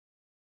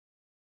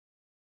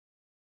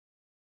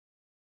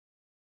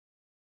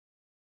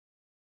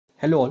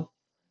Hello all,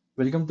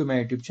 welcome to my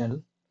YouTube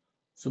channel.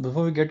 So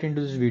before we get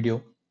into this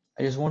video,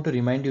 I just want to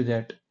remind you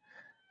that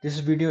this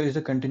video is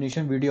a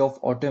continuation video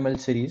of AutoML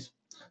series.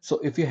 So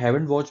if you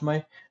haven't watched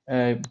my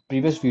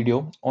previous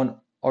video on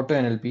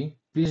AutoNLP,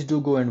 please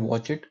do go and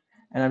watch it,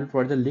 and I will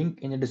provide the link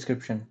in the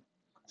description.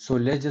 So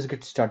let's just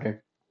get started.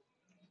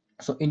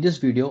 So in this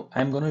video,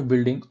 I'm going to be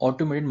building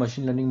automated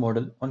machine learning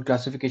model on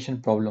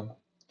classification problem.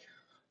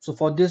 So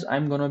for this,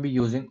 I'm going to be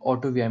using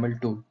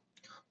AutoVML tool.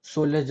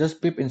 So let's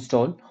just pip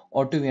install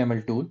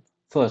AutoVML tool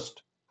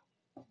first.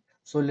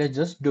 So let's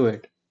just do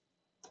it.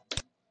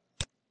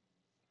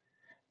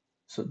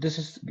 So this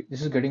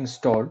is getting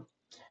installed,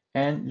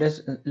 and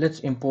let's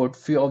import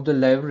few of the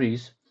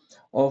libraries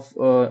of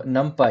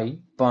NumPy,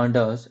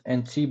 Pandas,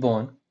 and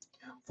Seaborn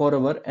for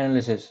our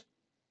analysis.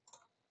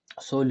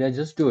 So let's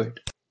just do it.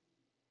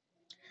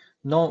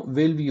 Now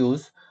we'll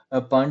use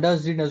a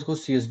pandas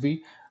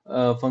read_csv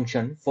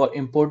function for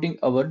importing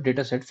our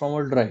dataset from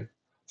our drive.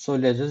 So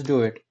let's just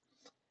do it,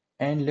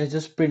 and let's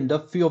just print the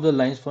few of the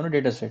lines from the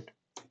dataset.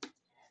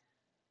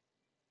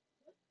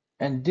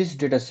 And this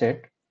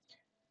dataset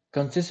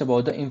consists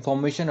about the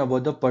information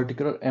about the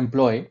particular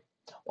employee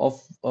of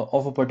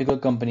a particular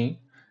company,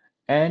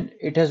 and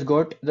it has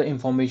got the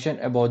information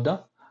about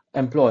the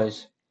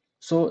employees.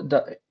 So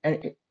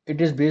it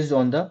is based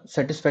on the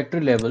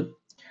satisfactory level,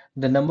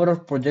 the number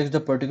of projects the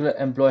particular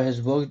employee has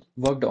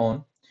worked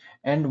on,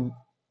 and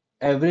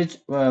average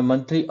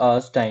monthly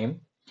hours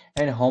time,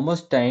 and how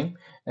much time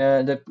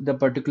the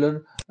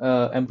particular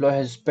employee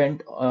has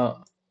spent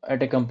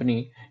at a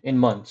company in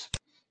months,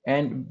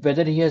 and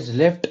whether he has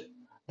left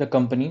the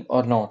company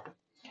or not,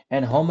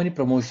 and how many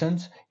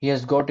promotions he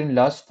has got in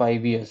last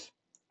 5 years,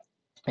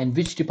 and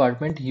which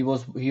department he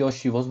or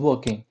she was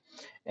working,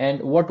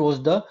 and what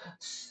was the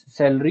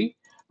salary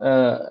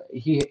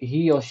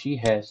he or she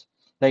has,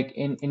 like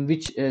in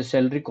which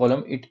salary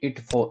column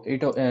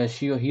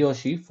he or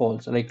she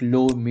falls, like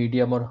low,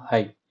 medium, or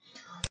high.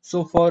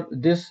 So for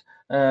this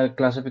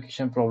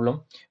classification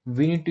problem,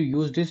 we need to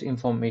use this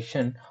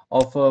information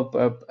of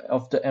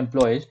the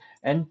employees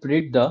and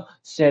predict the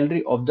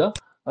salary of the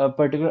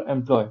particular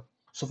employee.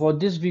 So for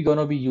this, we're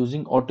gonna be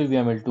using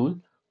AutoVML tool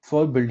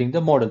for building the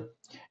model.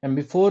 And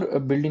before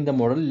building the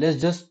model, let's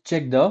just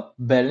check the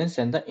balance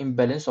and the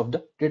imbalance of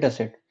the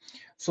dataset.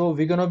 So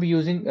we're gonna be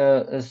using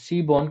a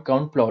Seaborn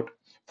count plot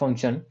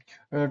function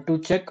to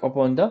check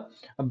upon the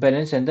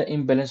balance and the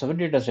imbalance of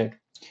the dataset.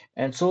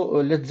 And so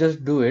let's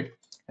just do it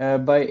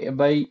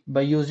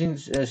by using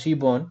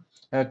Seaborn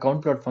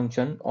count plot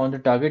function on the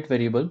target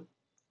variable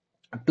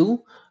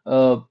to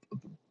uh,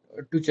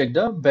 to check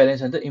the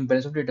balance and the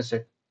imbalance of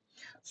dataset.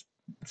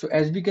 So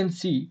as we can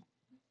see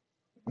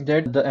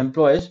that the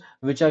employees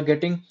which are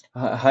getting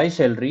high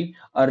salary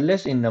are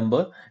less in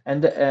number,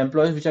 and the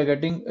employees which are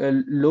getting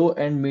low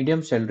and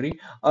medium salary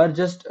are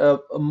just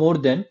more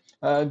than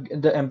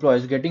the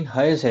employees getting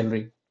higher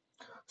salary.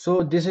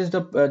 So this is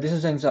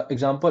an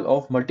example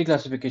of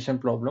multi-classification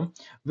problem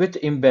with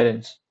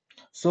imbalance.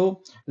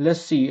 So let's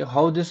see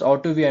how this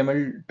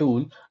AutoVML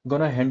tool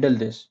gonna handle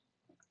this.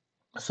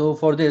 So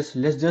for this,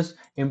 let's just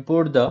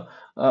import the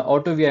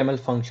AutoVML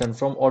function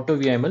from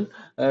AutoVML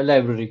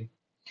library,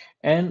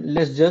 and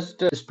let's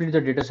just split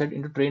the dataset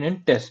into train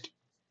and test.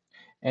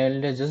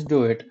 And let's just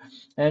do it.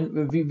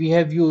 And we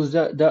have used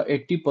the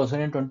 80%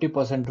 and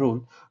 20%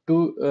 rule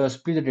to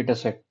split the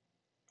dataset.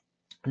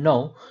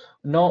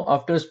 Now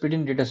after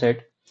splitting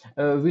dataset,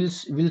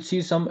 we'll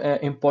see some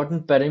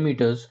important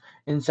parameters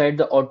inside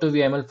the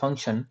AutoVML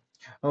function,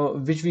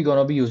 which we're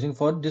gonna be using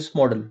for this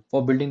model,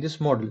 for building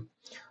this model.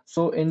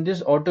 So in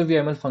this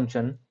AutoVML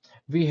function,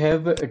 we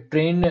have a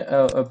train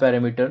a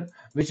parameter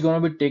which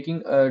gonna be taking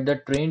the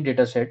train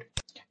dataset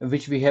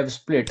which we have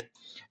split,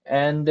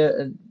 and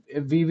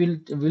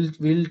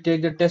we'll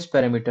take the test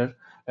parameter,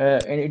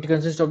 and it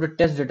consists of the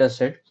test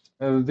dataset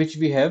which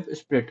we have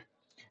split.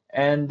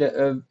 And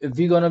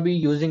we're gonna be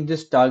using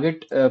this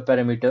target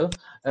parameter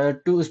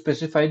to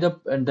specify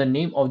the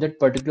name of that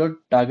particular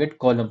target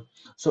column.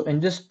 So in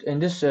this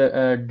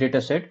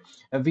data set,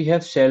 we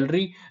have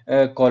salary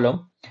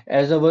column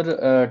as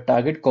our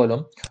target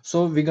column.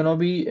 So we're gonna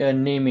be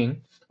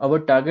naming our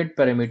target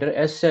parameter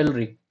as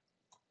salary.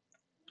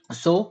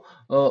 So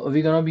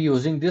we're gonna be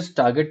using this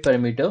target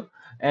parameter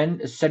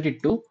and set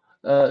it to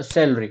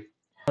salary.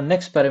 Now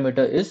next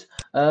parameter is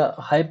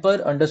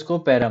hyper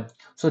underscore param.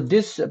 So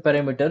this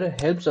parameter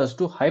helps us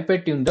to hyper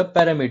tune the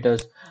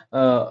parameters,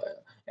 uh,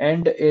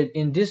 and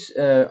in this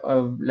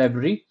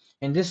library,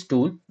 in this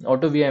tool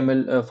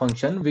AutoVML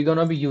function, we're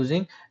gonna be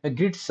using a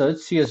grid search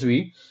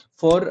CSV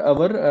for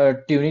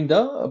our tuning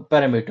the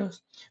parameters.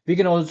 We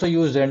can also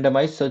use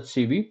randomized search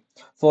CV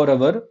for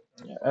our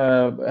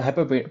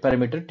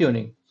hyperparameter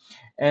tuning.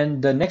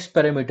 And the next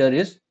parameter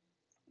is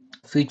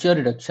feature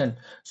reduction.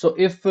 So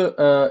if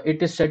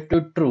it is set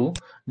to true,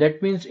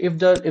 that means if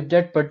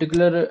that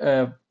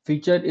particular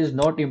feature is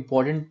not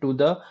important to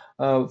the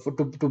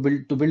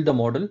to build the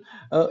model,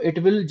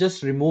 it will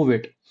just remove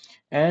it.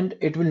 and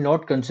it will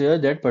not consider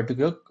that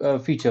particular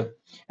feature.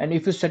 And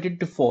if you set it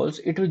to false,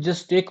 it will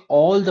just take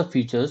all the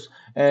features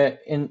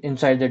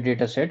inside the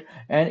data set,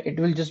 and it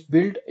will just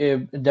build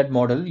that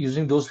model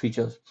using those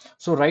features.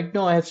 So right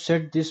now I have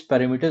set this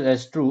parameter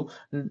as true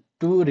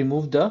to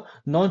remove the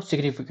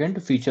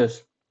non-significant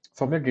features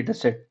from the data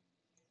set.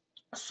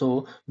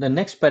 So the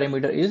next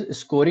parameter is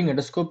scoring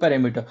underscore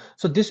parameter.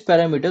 So this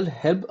parameter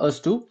help us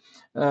to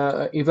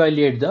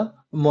evaluate the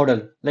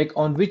model, like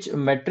on which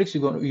metrics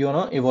you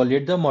gonna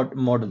evaluate the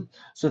model.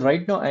 So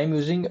right now I am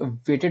using a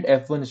weighted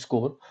F1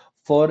 score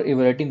for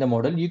evaluating the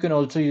model. You can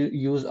also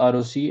use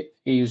ROC,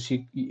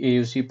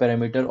 AUC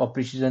parameter or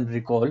precision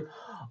recall.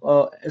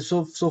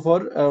 So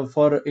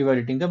for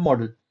evaluating the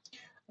model.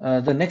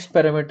 The next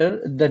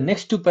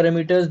two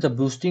parameters, the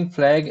boosting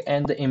flag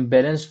and the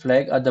imbalance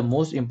flag, are the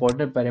most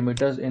important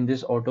parameters in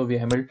this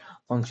AutoVML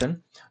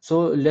function.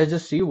 So let's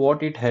just see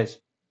what it has.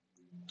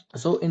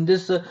 So in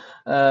this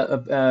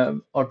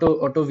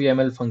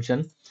AutoVML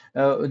function,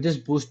 this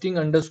boosting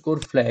underscore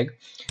flag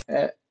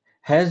uh,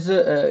 has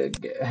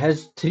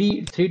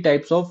three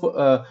types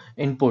of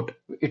input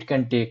it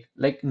can take,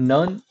 like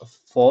none,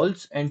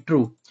 false, and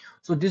true.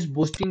 So this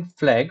boosting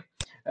flag,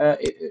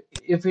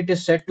 if it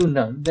is set to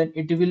none, then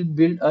it will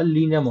build a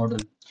linear model,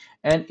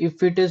 and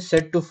if it is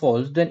set to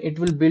false, then it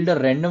will build a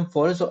random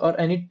forest or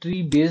any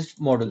tree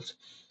based models.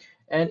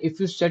 And if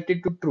you set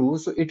it to true,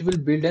 so it will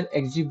build an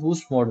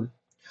XGBoost model.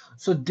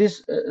 So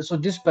these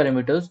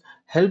parameters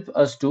help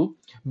us to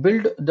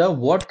build the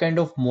what kind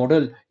of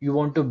model you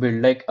want to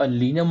build, like a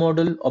linear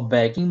model, a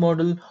bagging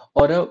model,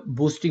 or a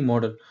boosting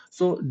model.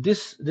 So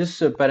this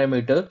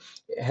parameter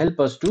help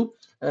us to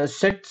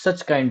set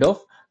such kind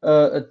of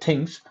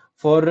things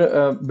for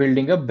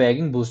building a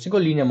bagging, boosting, or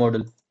linear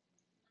model.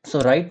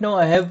 So right now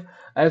I have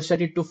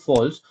set it to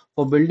false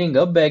for building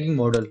a bagging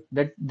model.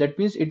 That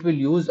means it will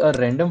use a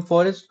random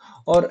forest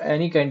or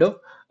any kind of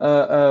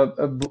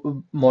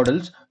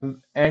models,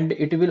 and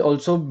it will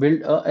also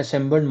build a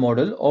assembled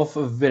model of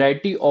a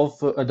variety of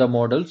the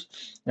models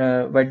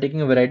by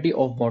taking a variety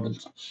of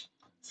models.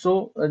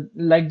 So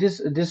like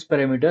this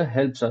parameter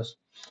helps us.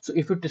 So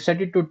if you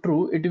set it to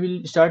true, it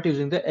will start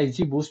using the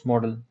XGBoost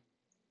model.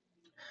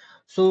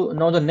 So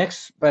now the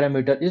next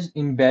parameter is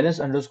imbalance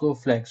underscore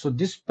flag. So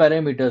this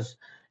parameters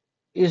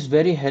is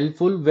very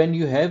helpful when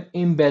you have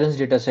imbalanced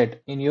data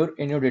set in your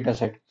data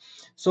set.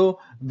 So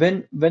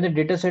when the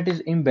data set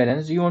is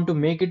imbalanced, you want to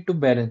make it to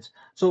balance.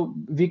 So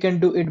we can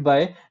do it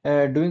by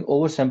doing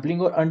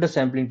oversampling or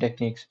undersampling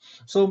techniques.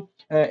 So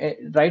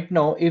right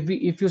now,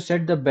 if you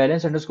set the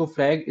balance underscore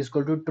flag is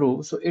equal to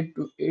true, so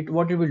it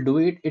what it will do,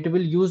 it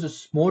will use a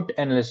smooth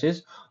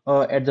analysis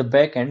at the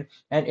back end,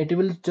 and it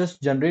will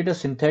just generate a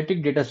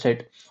synthetic data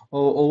set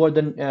over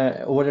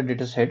the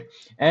data set,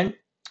 and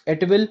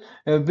it will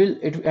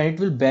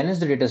balance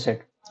the data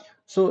set.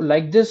 So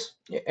like this,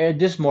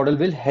 this model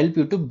will help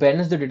you to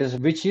balance the data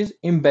set which is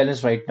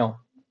imbalanced right now.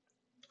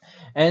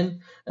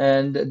 And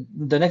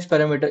the next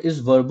parameter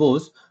is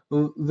verbose,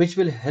 which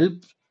will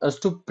help us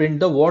to print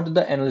the what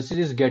the analysis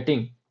is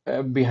getting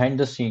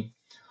behind the scene.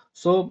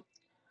 So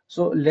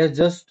so let's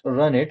just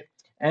run it,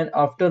 and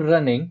after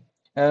running,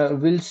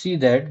 we'll see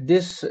that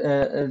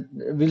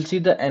we'll see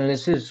the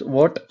analysis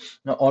what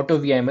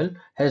AutoVML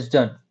has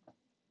done.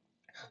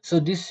 So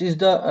this is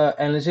the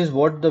analysis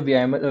what the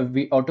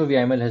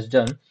AutoVML has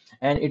done,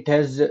 and it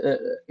has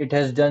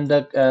done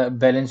the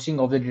balancing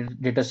of the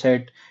data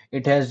set.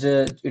 It has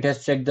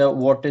checked the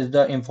what is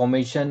the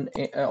information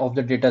of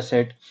the data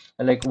set,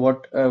 like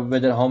what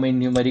whether how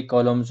many numeric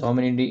columns, how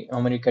many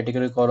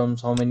category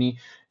columns, how many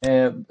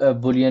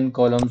Boolean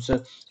columns.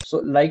 So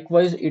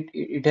likewise,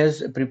 it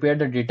has prepared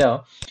the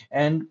data,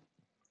 and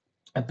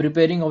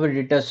preparing of a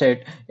data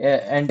set,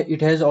 and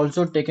it has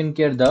also taken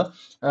care the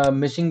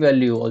missing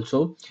value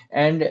also.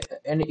 And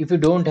if you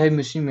don't have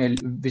missing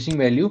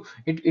value,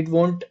 it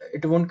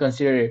won't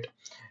consider it.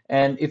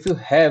 And if you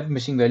have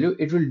missing value,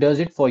 it will does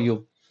it for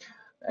you.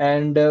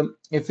 And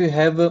if you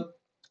have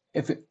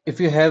if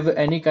you have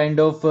any kind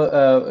of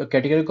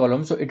category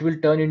column, so it will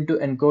turn into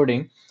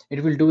encoding.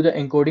 It will do the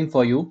encoding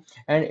for you,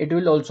 and it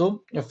will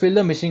also fill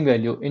the missing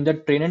value in the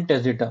train and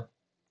test data.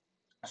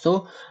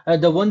 So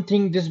the one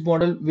thing this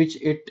model which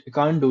it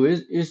can't do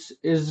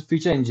is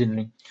feature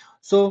engineering.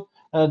 So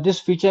this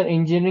feature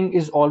engineering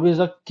is always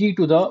a key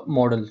to the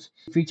models.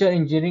 Feature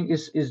engineering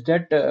is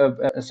that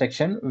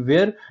section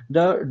where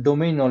the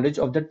domain knowledge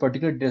of that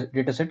particular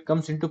data set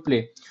comes into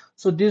play.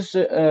 So this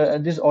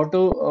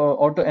auto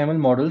ML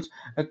models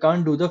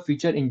can't do the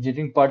feature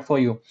engineering part for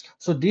you.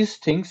 So these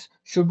things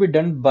should be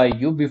done by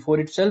you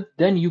before itself.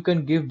 Then you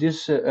can give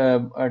this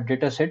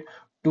data set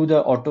to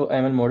the auto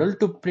ML model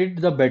to print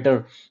the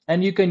better,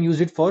 and you can use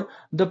it for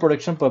the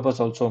production purpose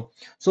also.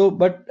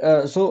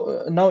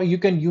 Now you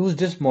can use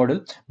this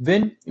model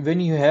when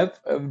you have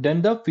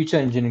done the feature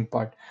engineering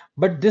part.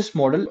 But this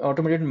model,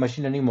 automated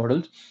machine learning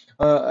models,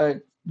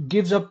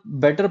 gives a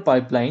better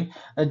pipeline,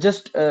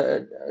 just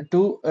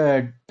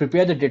to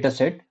prepare the data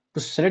set,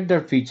 to select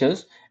the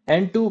features,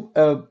 and to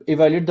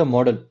evaluate the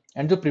model,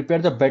 and to prepare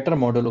the better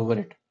model over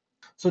it.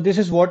 So this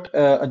is what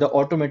the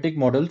automatic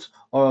models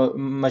or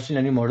machine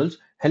learning models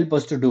help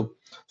us to do.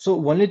 So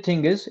only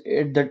thing is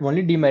that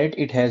only demerit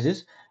it has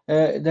is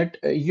that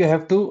you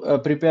have to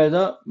prepare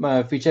the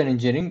feature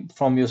engineering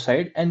from your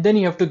side, and then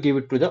you have to give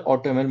it to the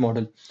AutoML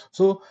model.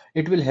 So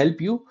it will help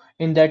you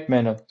in that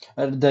manner.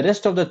 The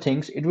rest of the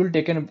things it will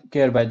taken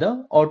care by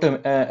the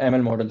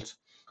AutoML models.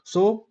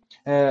 So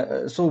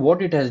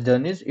what it has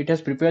done is it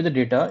has prepared the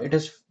data.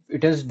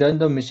 It has done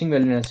the missing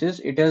value analysis.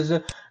 It has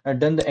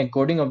done the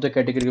encoding of the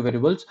category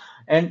variables,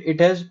 and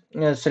it has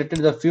selected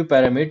the few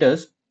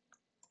parameters,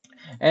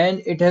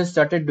 and it has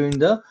started doing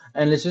the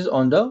analysis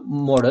on the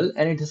model,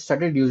 and it has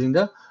started using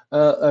the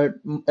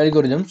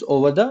algorithms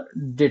over the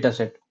data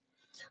set.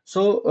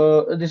 So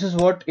this is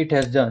what it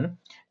has done,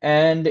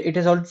 and it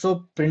has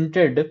also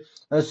printed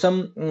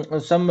some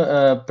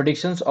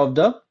predictions of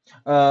the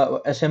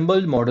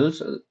assembled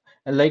models.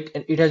 Like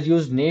it has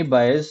used naive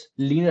Bayes,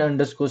 linear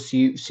underscore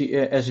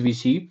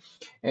SVC.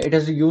 It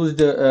has used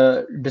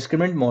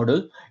discriminant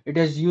model. It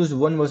has used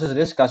one versus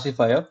rest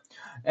classifier,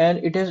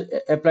 and it has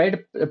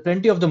applied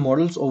plenty of the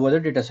models over the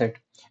data set,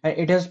 and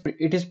it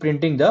is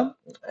printing the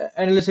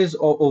analysis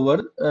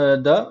over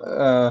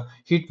the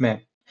heat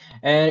map,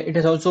 and it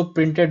has also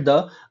printed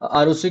the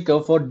ROC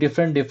curve for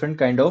different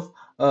kind of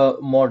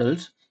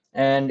models,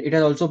 and it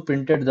has also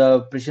printed the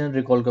precision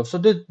recall curve. So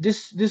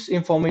this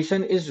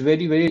information is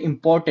very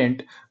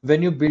important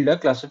when you build a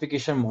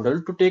classification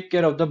model to take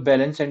care of the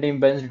balance and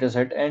imbalance data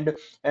set,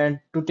 and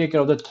to take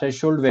care of the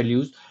threshold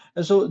values.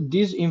 So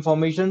these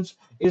informations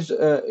is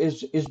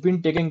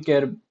been taken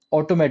care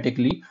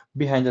automatically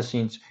behind the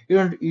scenes. You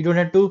don't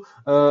have to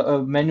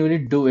manually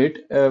do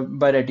it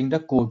by writing the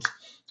codes.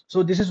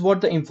 So this is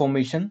what the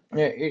information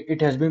it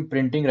has been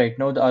printing right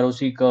now: the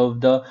ROC curve,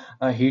 the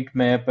heat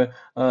map,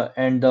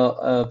 and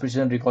the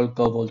precision recall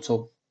curve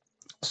also.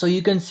 So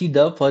you can see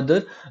the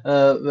further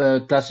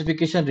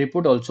classification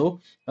report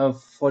also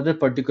for the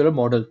particular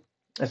model,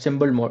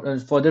 assembled model,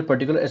 for the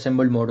particular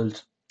assembled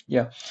models.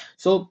 Yeah.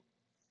 So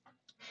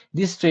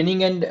this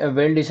training and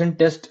validation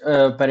test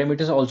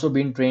parameters also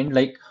been trained,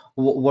 like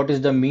what is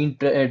the mean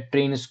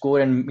train score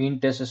and mean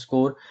test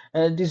score.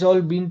 This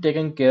all been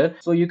taken care,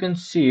 so you can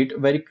see it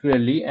very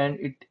clearly, and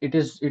it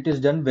is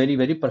done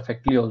very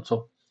perfectly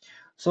also.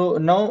 So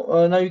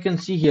now you can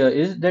see here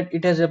is that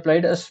it has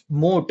applied a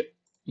SMOT.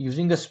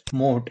 Using a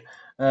SMOT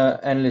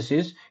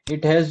analysis,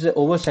 it has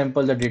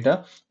oversampled the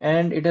data,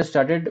 and it has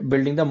started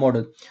building the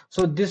model.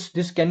 So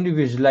this can be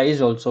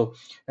visualized also.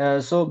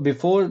 So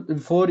before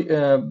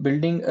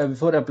applying a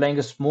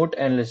SMOT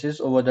analysis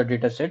over the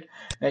data set,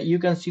 you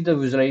can see the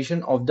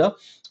visualization of the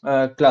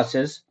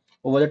classes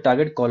over the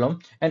target column,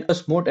 and a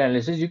SMOT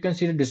analysis you can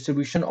see the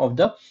distribution of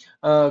the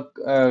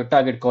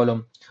target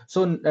column.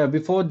 So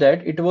before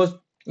that it was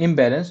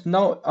imbalance.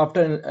 Now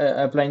after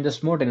applying the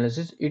SMOT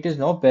analysis, it is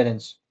now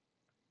balance.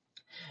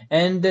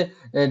 And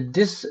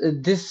this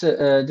is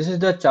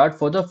the chart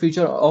for the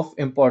feature of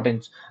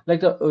importance,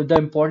 like the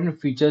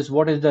important features.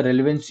 What is the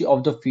relevancy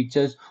of the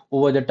features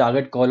over the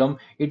target column?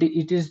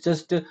 It is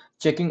just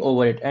checking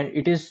over it, and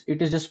it is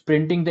just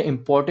printing the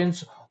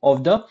importance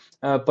of the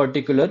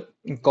particular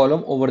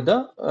column over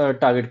the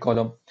target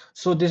column.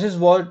 So this is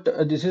what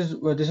this is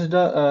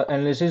the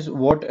analysis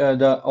what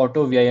the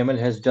AutoVIML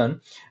has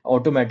done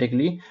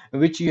automatically,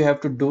 which you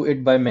have to do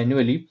it by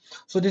manually.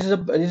 So this is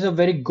a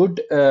very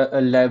good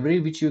library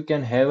which you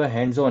can have a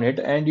hands on it,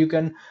 and you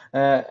can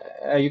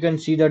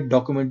see the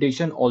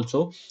documentation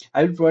also.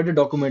 I will provide the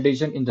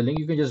documentation in the link.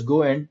 You can just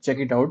go and check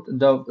it out,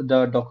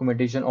 the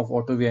documentation of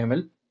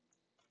AutoVML.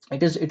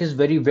 It is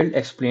very well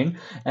explained,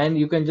 and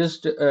you can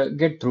just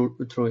get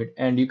through it,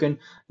 and you can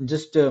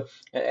just do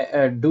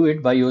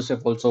it by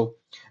yourself also.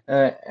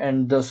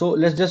 So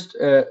let's just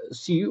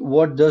see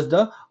what does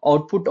the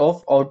output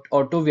of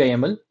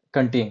AutoVML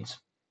contains.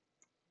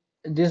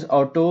 This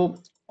AutoVIML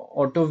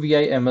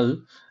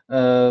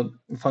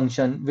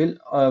function will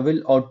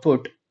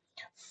output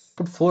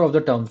four of the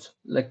terms,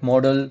 like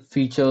model,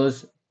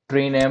 features,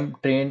 train m,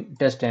 train,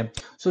 test m.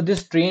 So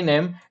this train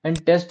m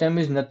and test m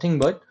is nothing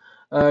but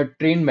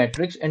train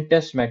matrix and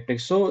test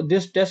matrix. So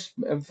this test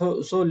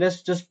so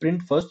let's just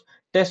print first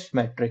test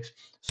matrix.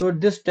 So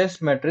this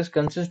test matrix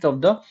consists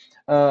of the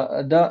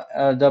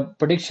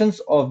predictions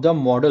of the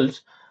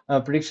models,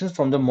 predictions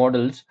from the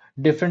models,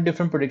 different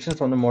predictions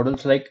from the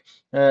models, like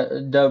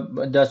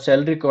the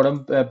salary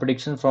column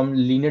prediction from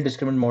linear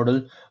discriminant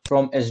model,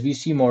 from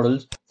SVC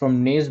models,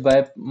 from Nays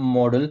by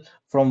model,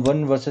 from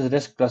one versus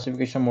rest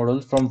classification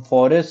models, from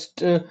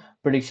forest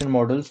prediction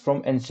models,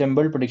 from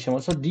ensemble prediction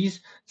models.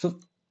 So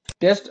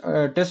test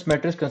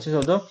matrix consists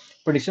of the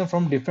prediction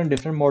from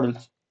different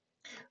models.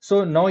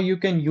 So now you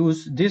can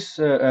use this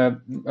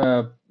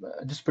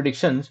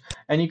predictions,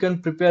 and you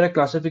can prepare a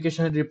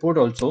classification report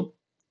also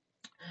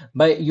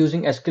by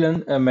using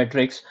sklearn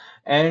metrics,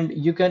 and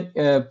you can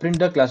print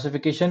the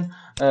classification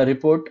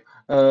report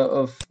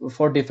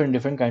for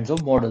different kinds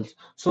of models.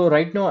 So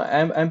right now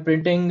I'm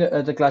printing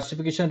the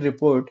classification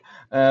report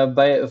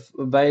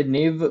by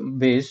naive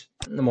Bayes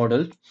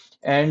model,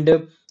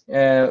 and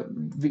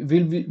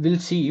we'll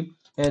see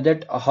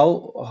that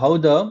how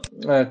the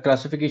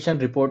classification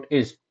report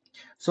is.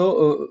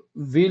 So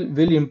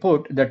we'll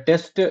import the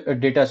test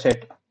data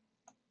set,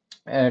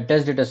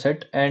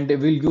 and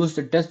we'll use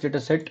the test data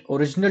set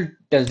original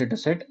test data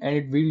set, and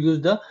it will use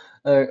the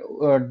uh,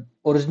 uh,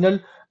 original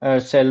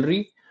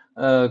salary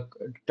uh,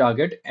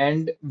 target,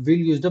 and we'll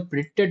use the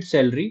predicted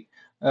salary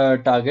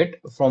target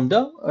from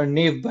the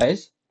naive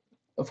bias,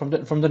 from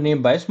the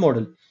name bias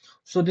model.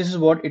 So this is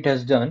what it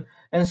has done.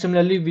 And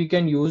similarly we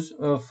can use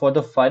for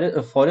the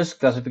forest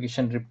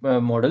classification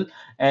model,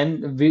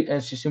 and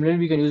similarly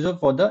we can use it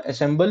for the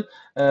assemble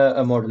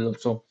model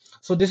also.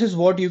 So this is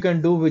what you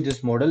can do with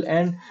this model,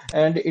 and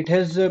it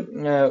has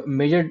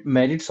measured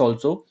merits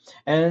also.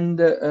 And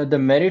the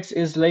merits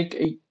is like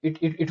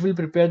it will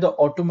prepare the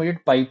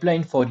automated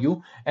pipeline for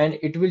you, and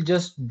it will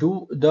just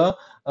do the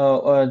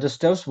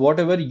steps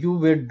whatever you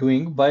were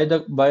doing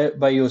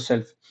by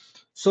yourself.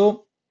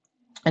 So,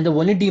 and the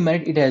only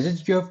demerit it has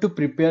is you have to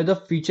prepare the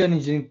feature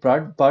engineering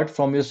part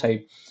from your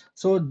side.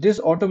 So this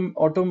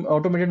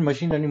automated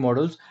machine learning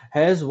models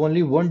has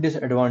only one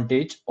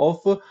disadvantage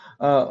of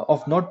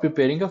not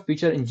preparing a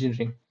feature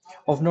engineering,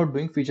 of not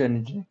doing feature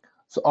engineering.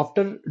 So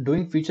after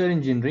doing feature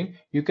engineering,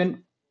 you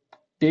can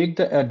take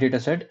the data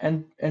set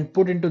and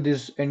put into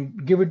this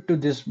and give it to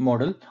this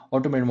model,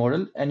 automated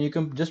model, and you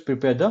can just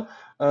prepare the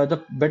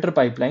better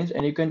pipelines,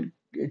 and you can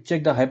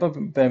check the hyper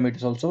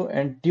parameters also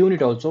and tune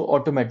it also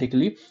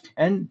automatically,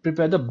 and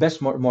prepare the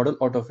best model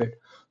out of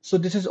it. So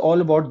this is all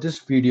about this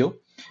video,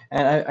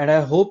 and I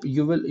hope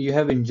you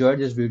have enjoyed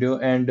this video,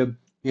 and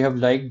you have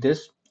liked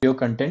this video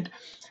content.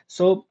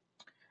 So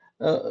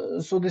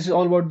so this is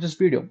all about this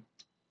video.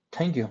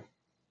 Thank you.